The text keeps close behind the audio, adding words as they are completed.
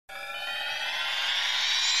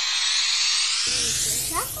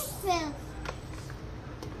chocolate filled.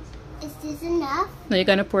 Is this enough? No, you're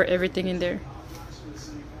gonna pour everything in there.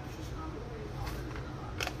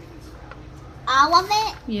 All of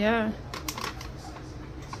it? Yeah.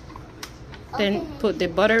 Okay. Then put the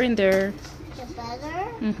butter in there. The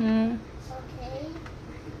butter? Mm-hmm. Okay.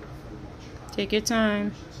 Take your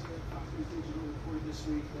time.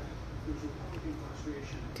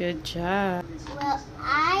 Good job. Well,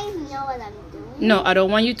 I know what I'm doing. No, I don't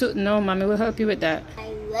want you to. No, mommy will help you with that. I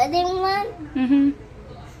really want. Mm-hmm.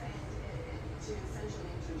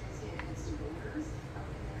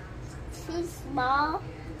 Too small.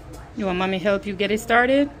 You want mommy help you get it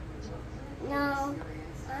started? No,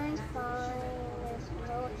 I'm fine with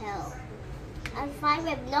no help. I'm fine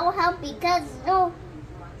with no help because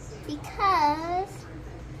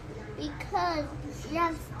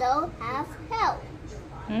Jeff don't have help.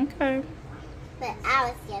 Okay. But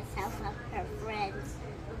Alice gets help from her friends.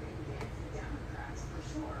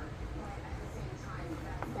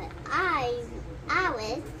 But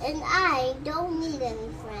Alice and I don't need any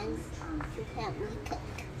friends to help me cook.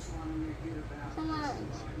 Come on.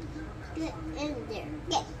 Get in there.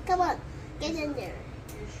 Come on. Get in there.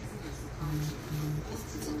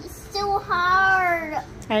 It's so hard.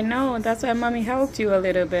 I know. That's why mommy helped you a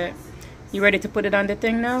little bit. You ready to put it on the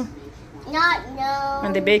thing now? No.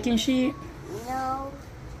 On the baking sheet? No.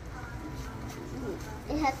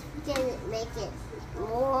 It has to make it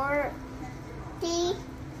more tea.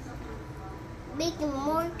 Make it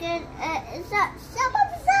more good. It's not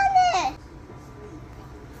someone's on it.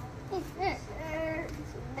 Mix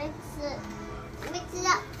it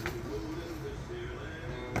up.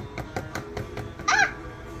 Ah!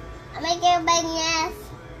 I'm making everybody ass.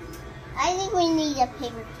 I think we need a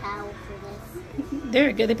paper towel for this.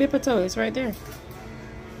 There, get the paper towel. It's right there.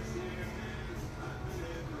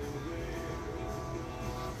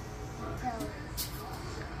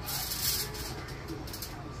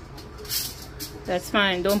 That's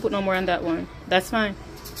fine. Don't put no more on that one. That's fine.